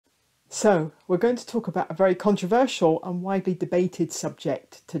So, we're going to talk about a very controversial and widely debated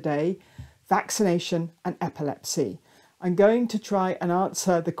subject today, vaccination and epilepsy. I'm going to try and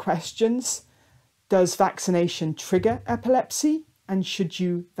answer the questions: does vaccination trigger epilepsy? And should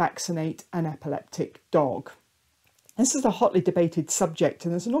you vaccinate an epileptic dog? This is a hotly debated subject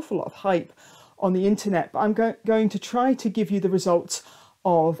and there's an awful lot of hype on the internet, but I'm going to try to give you the results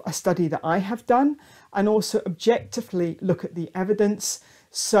of a study that I have done and also objectively look at the evidence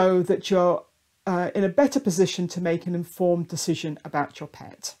so that you're in a better position to make an informed decision about your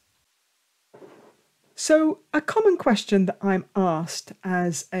pet. So a common question that I'm asked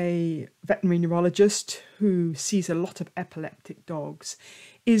as a veterinary neurologist who sees a lot of epileptic dogs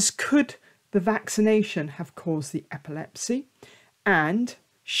is, could the vaccination have caused the epilepsy? And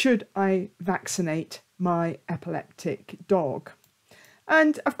should I vaccinate my epileptic dog?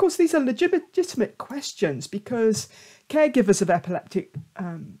 And of course, these are legitimate questions because caregivers of epileptic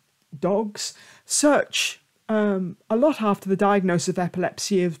dogs search a lot after the diagnosis of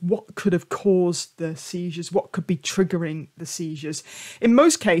epilepsy of what could have caused the seizures, what could be triggering the seizures. In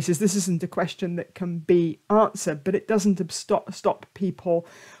most cases, this isn't a question that can be answered, but it doesn't stop people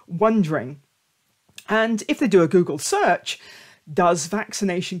wondering. And if they do a Google search, does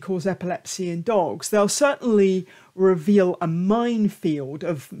vaccination cause epilepsy in dogs? They'll certainly reveal a minefield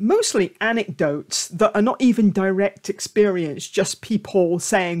of mostly anecdotes that are not even direct experience, just people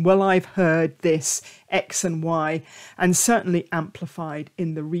saying, well, I've heard this X and Y, and certainly amplified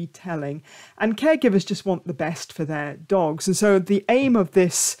in the retelling. And caregivers just want the best for their dogs. And so the aim of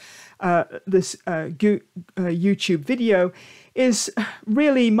this YouTube video is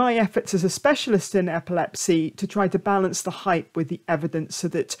really my efforts as a specialist in epilepsy to try to balance the hype with the evidence so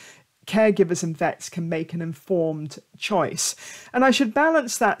that caregivers and vets can make an informed choice. And I should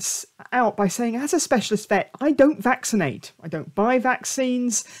balance that out by saying, as a specialist vet, I don't vaccinate. I don't buy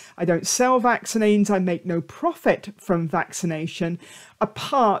vaccines. I don't sell vaccines. I make no profit from vaccination,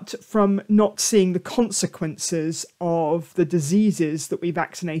 apart from not seeing the consequences of the diseases that we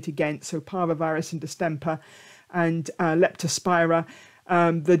vaccinate against, so parvovirus and distemper and leptospira,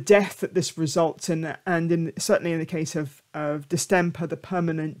 the death that this results in, and certainly in the case of distemper, the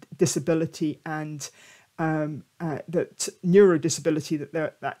permanent disability and that neurodisability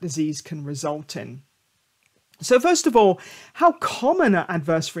that disease can result in. So first of all, how common are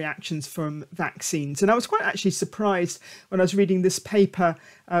adverse reactions from vaccines? And I was quite actually surprised when I was reading this paper,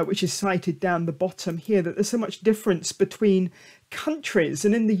 which is cited down the bottom here, that there's so much difference between countries.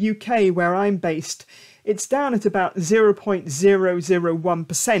 And in the UK, where I'm based, it's down at about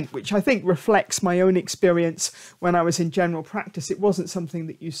 0.001%, which I think reflects my own experience when I was in general practice. It wasn't something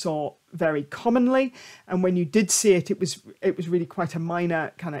that you saw very commonly, and when you did see it, it was really quite a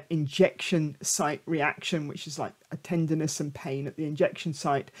minor kind of injection site reaction, which is like a tenderness and pain at the injection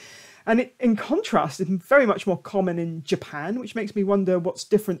site. And in contrast, it's very much more common in Japan, which makes me wonder what's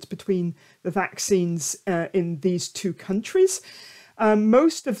different between the vaccines in these two countries.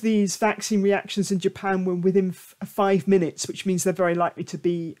 Most of these vaccine reactions in Japan were within 5 minutes, which means they're very likely to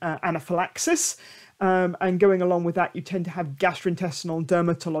be anaphylaxis. And going along with that, you tend to have gastrointestinal and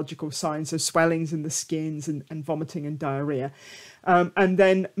dermatological signs, so swellings in the skins and vomiting and diarrhea. And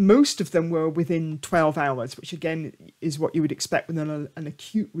then most of them were within 12 hours, which again is what you would expect with an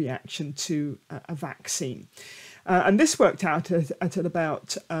acute reaction to a vaccine. And this worked out at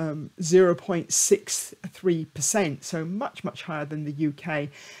about 0.63%, so much higher than the UK.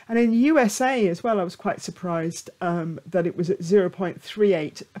 And in the USA as well, I was quite surprised that it was at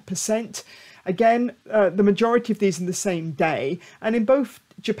 0.38%. Again, the majority of these in the same day. And in both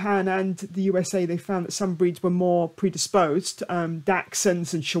Japan and the USA, they found that some breeds were more predisposed,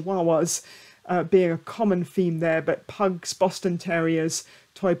 Dachshunds and Chihuahuas being a common theme there, but pugs, Boston Terriers,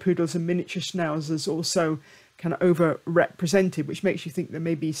 toy poodles and miniature schnauzers also kind of overrepresented, which makes you think there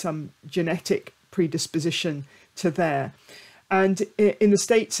may be some genetic predisposition to there. And in the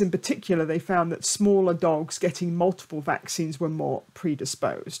States in particular, they found that smaller dogs getting multiple vaccines were more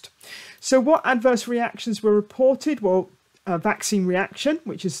predisposed. So what adverse reactions were reported? Well, a vaccine reaction,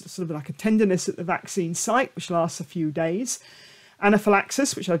 which is sort of like a tenderness at the vaccine site, which lasts a few days.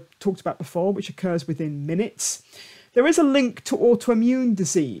 Anaphylaxis, which I talked about before, which occurs within minutes. There is a link to autoimmune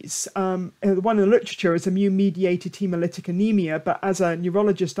disease. The one in the literature is immune-mediated hemolytic anemia, but as a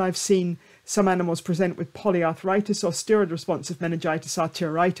neurologist, I've seen some animals present with polyarthritis or steroid-responsive meningitis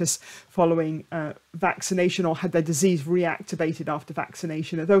arteritis following vaccination, or had their disease reactivated after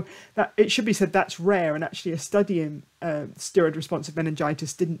vaccination. Although it should be said that's rare, and actually a study in steroid-responsive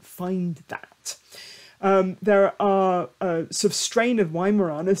meningitis didn't find that. There are a sort of strain of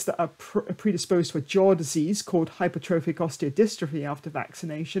Weimaraners that are predisposed to a jaw disease called hypertrophic osteodystrophy after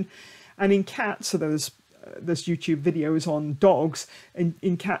vaccination. And in cats, so there's YouTube videos on dogs.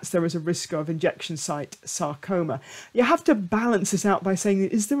 In cats, there is a risk of injection site sarcoma. You have to balance this out by saying,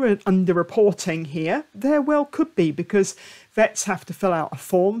 is there an underreporting here? There well could be, because vets have to fill out a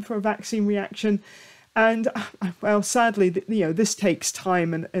form for a vaccine reaction. And well, sadly, this takes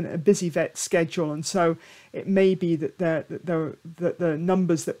time and a busy vet schedule. And so it may be that the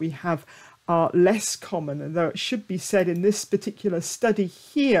numbers that we have are less common. And though it should be said in this particular study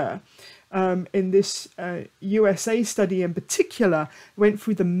here, in this USA study in particular, went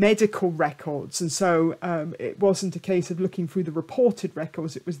through the medical records. And so it wasn't a case of looking through the reported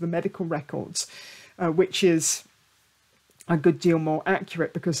records, it was the medical records, which is a good deal more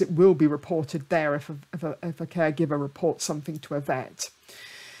accurate, because it will be reported there if a caregiver reports something to a vet.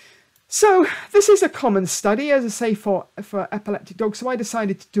 So this is a common study, as I say, for epileptic dogs. So I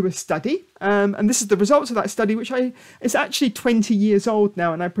decided to do a study, and this is the results of that study, which is actually 20 years old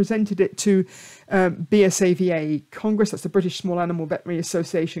now, and I presented it to BSAVA Congress. That's the British Small Animal Veterinary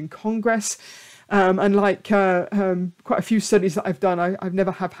Association Congress. And like quite a few studies that I've done, I've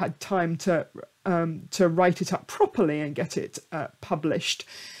never have had time to write it up properly and get it published.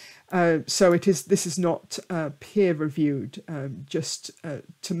 So this is not peer reviewed, just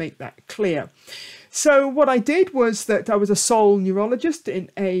to make that clear. So what I did was that I was a sole neurologist in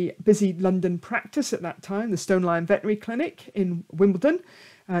a busy London practice at that time, the Stone Lion Veterinary Clinic in Wimbledon,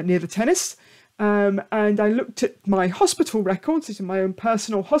 near the tennis. And I looked at my hospital records, these are my own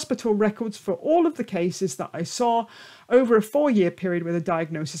personal hospital records, for all of the cases that I saw over a 4-year period with a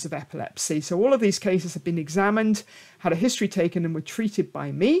diagnosis of epilepsy. So all of these cases have been examined, had a history taken, and were treated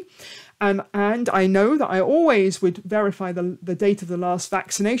by me. And I know that I always would verify the date of the last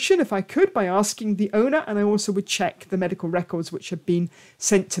vaccination if I could by asking the owner, and I also would check the medical records which had been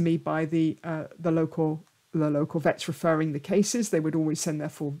sent to me by the local vets referring the cases. They would always send their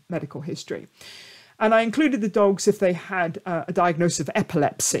full medical history. And I included the dogs if they had a diagnosis of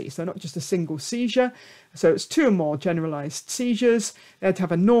epilepsy, so not just a single seizure. So it's 2 or more generalized seizures. They had to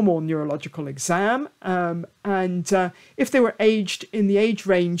have a normal neurological exam. And if they were aged in the age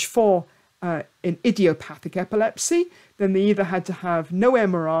range for in idiopathic epilepsy, then they either had to have no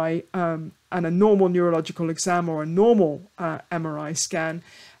MRI and a normal neurological exam, or a normal MRI scan.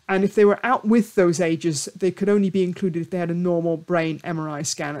 And if they were out with those ages, they could only be included if they had a normal brain MRI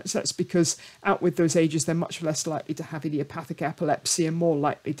scan. So that's because out with those ages, they're much less likely to have idiopathic epilepsy and more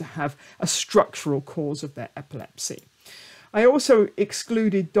likely to have a structural cause of their epilepsy. I also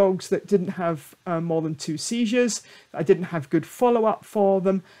excluded dogs that didn't have more than 2 seizures. I didn't have good follow-up for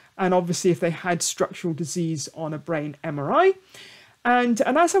them. And obviously, if they had structural disease on a brain MRI. And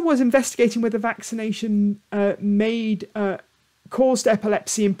as I was investigating whether vaccination caused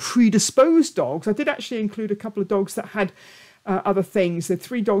epilepsy in predisposed dogs, I did actually include a couple of dogs that had other things. There are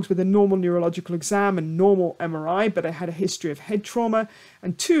 3 dogs with a normal neurological exam and normal MRI, but they had a history of head trauma,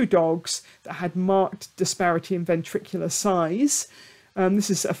 and 2 dogs that had marked disparity in ventricular size. This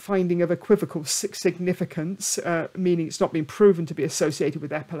is a finding of equivocal significance, meaning it's not been proven to be associated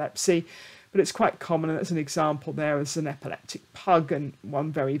with epilepsy, but it's quite common. And as an example, there is an epileptic pug, and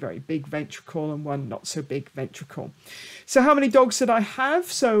one very, very big ventricle and one not so big ventricle. So how many dogs did I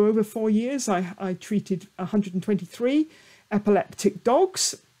have? So over 4 years, I treated 123 epileptic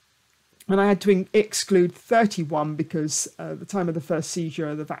dogs, and I had to exclude 31 because at the time of the first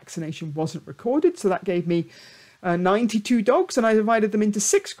seizure, the vaccination wasn't recorded. So that gave me 92 dogs, and I divided them into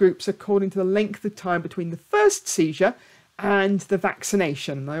 6 groups according to the length of time between the first seizure and the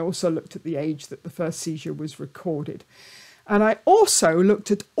vaccination. I also looked at the age that the first seizure was recorded. And I also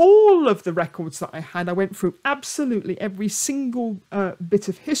looked at all of the records that I had. I went through absolutely every single bit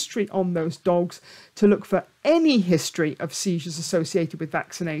of history on those dogs to look for any history of seizures associated with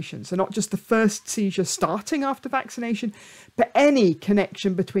vaccination. So not just the first seizure starting after vaccination, but any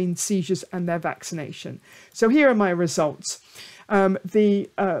connection between seizures and their vaccination. So here are my results. The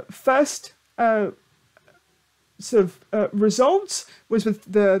first results was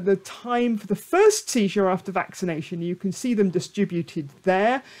with the time for the first seizure after vaccination. You can see them distributed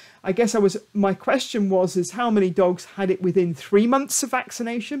there. I guess my question was how many dogs had it within 3 months of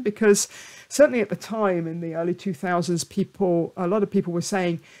vaccination? Because certainly at the time in the early 2000s, a lot of people were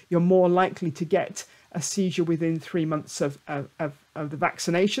saying you're more likely to get a seizure within 3 months of the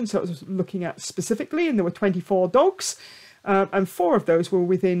vaccination. So I was looking at specifically, and there were 24 dogs, and 4 of those were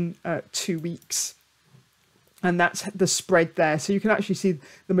within 2 weeks. And that's the spread there. So you can actually see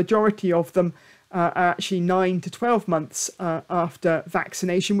the majority of them are actually 9 to 12 months after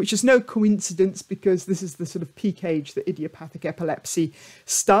vaccination, which is no coincidence because this is the sort of peak age that idiopathic epilepsy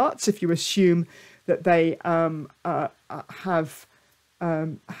starts. If you assume that they have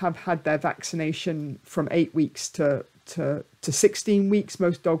had their vaccination from 8 weeks to 16 weeks,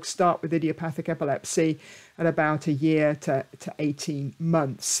 most dogs start with idiopathic epilepsy at about a year to 18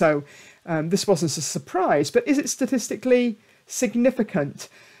 months. So this wasn't a surprise, but is it statistically significant?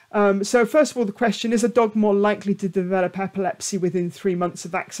 So first of all, the question, is a dog more likely to develop epilepsy within 3 months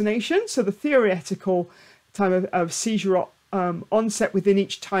of vaccination? So the theoretical time of seizure onset within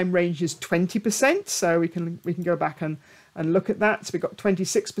each time range is 20%. So we can go back and look at that. So we've got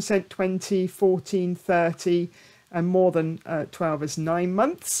 26%, 20, 14, 30, and more than 12 is 9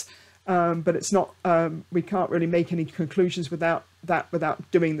 months. But it's not, we can't really make any conclusions without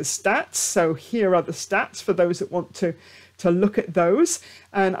doing the stats. So here are the stats for those that want to look at those.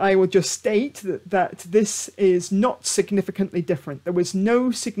 And I will just state that this is not significantly different. There was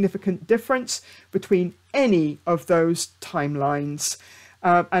no significant difference between any of those timelines.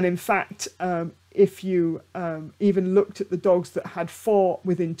 And in fact, if you even looked at the dogs that had 4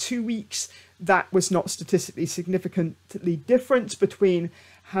 within 2 weeks, that was not statistically significantly different between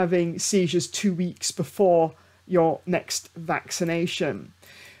having seizures 2 weeks before your next vaccination.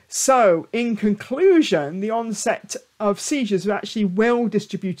 So in conclusion, the onset of seizures were actually well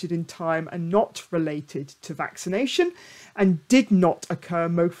distributed in time and not related to vaccination, and did not occur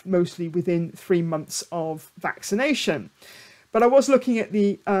mostly within 3 months of vaccination. But I was looking at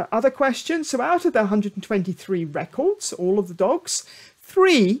the other questions. So out of the 123 records, all of the dogs,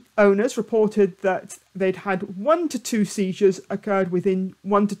 3 owners reported that they'd had 1 to 2 seizures occurred within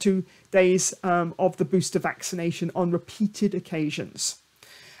 1 to 2 days of the booster vaccination on repeated occasions.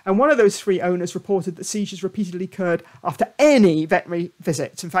 And one of those 3 owners reported that seizures repeatedly occurred after any veterinary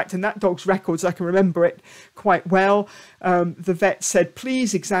visits. In fact, in that dog's records, I can remember it quite well. The vet said,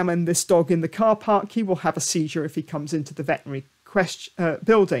 please examine this dog in the car park. He will have a seizure if he comes into the veterinary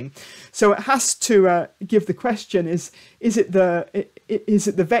building. So it has to give the question, is it the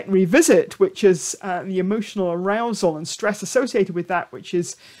veterinary visit, which is the emotional arousal and stress associated with that, which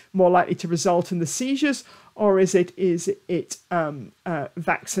is more likely to result in the seizures, or is it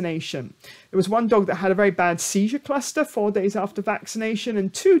vaccination? There was one dog that had a very bad seizure cluster 4 days after vaccination,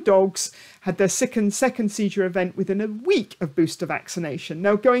 and 2 dogs had their second seizure event within a week of booster vaccination.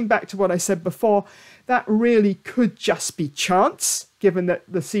 Now, going back to what I said before, that really could just be chance, given that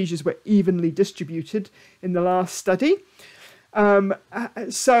the seizures were evenly distributed in the last study.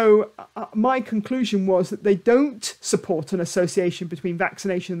 So my conclusion was that they don't support an association between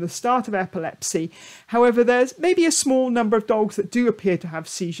vaccination and the start of epilepsy. However, there's maybe a small number of dogs that do appear to have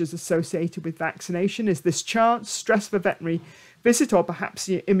seizures associated with vaccination. Is this chance, stress of a veterinary visit, or perhaps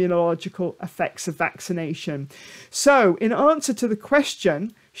the immunological effects of vaccination? So in answer to the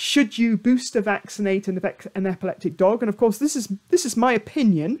question, should you booster vaccinate an epileptic dog? And of course, this is my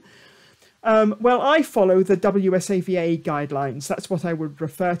opinion. Well, I follow the WSAVA guidelines. That's what I would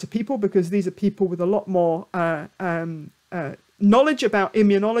refer to people, because these are people with a lot more knowledge about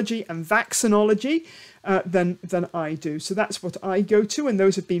immunology and vaccinology than I do. So that's what I go to, and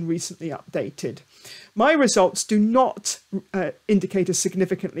those have been recently updated. My results do not indicate a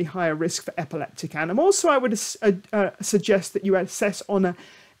significantly higher risk for epileptic animals, so I would suggest that you assess on an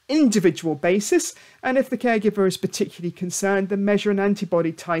individual basis, and if the caregiver is particularly concerned, then measure an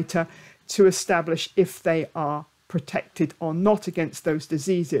antibody titer to establish if they are protected or not against those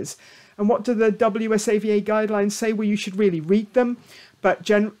diseases. And what do the WSAVA guidelines say? Well, you should really read them, but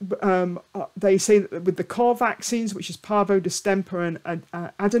they say that with the core vaccines, which is parvo, distemper, and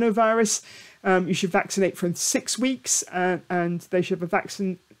adenovirus, you should vaccinate for 6 weeks, and they should have a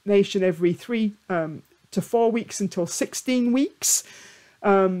vaccination every 3 to 4 weeks until 16 weeks.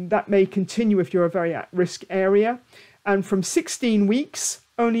 That may continue if you're a very at-risk area. And from 16 weeks,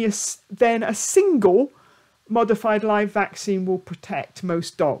 only then a single modified live vaccine will protect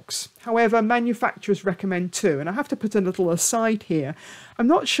most dogs. However, manufacturers recommend 2. And I have to put a little aside here. I'm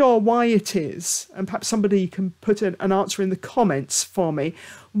not sure why it is, and perhaps somebody can put an answer in the comments for me,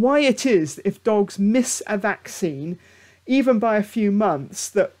 why it is that if dogs miss a vaccine, even by a few months,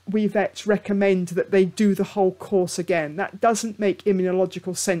 that we vets recommend that they do the whole course again. That doesn't make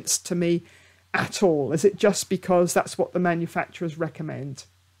immunological sense to me at all. Is it just because that's what the manufacturers recommend?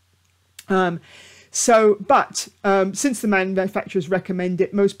 Since the manufacturers recommend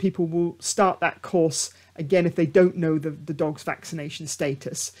it, most people will start that course again, if they don't know the dog's vaccination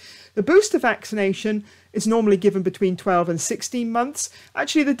status. The booster vaccination is normally given between 12 and 16 months.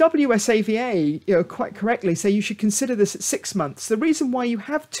 Actually, the WSAVA, quite correctly say you should consider this at 6 months. The reason why you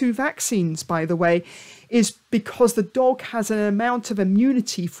have 2 vaccines, by the way, is because the dog has an amount of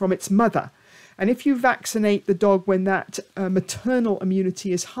immunity from its mother. And if you vaccinate the dog when that maternal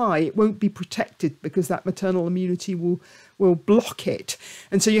immunity is high, it won't be protected because that maternal immunity will block it.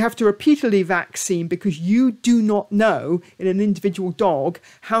 And so you have to repeatedly vaccine because you do not know in an individual dog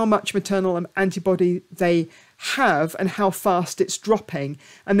how much maternal antibody they have and how fast it's dropping.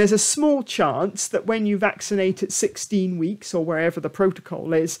 And there's a small chance that when you vaccinate at 16 weeks or wherever the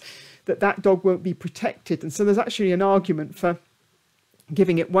protocol is, that dog won't be protected. And so there's actually an argument for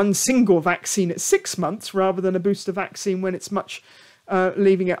giving it one single vaccine at 6 months rather than a booster vaccine when it's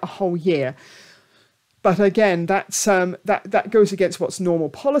leaving it a whole year. But again, that goes against what's normal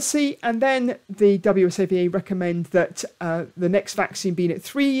policy. And then the WSAVA recommend that the next vaccine being at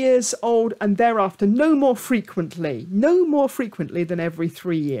 3 years old and thereafter no more frequently than every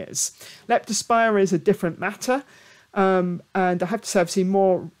 3 years. Leptospira is a different matter. And I have to say I've seen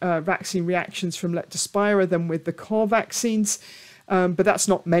more vaccine reactions from Leptospira than with the core vaccines. But that's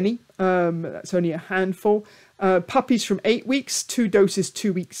not many. That's only a handful. Puppies from 8 weeks, 2 doses,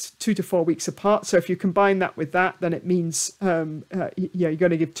 2 to 4 weeks apart. So if you combine that with that, then it means you're going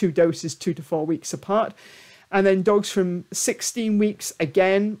to give 2 doses 2 to 4 weeks apart. And then dogs from 16 weeks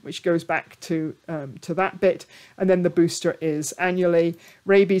again, which goes back to that bit. And then the booster is annually.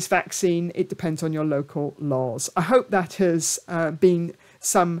 Rabies vaccine, it depends on your local laws. I hope that has been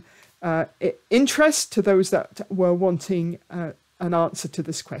some interest to those that were wanting an answer to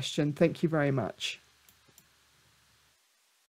this question. Thank you very much.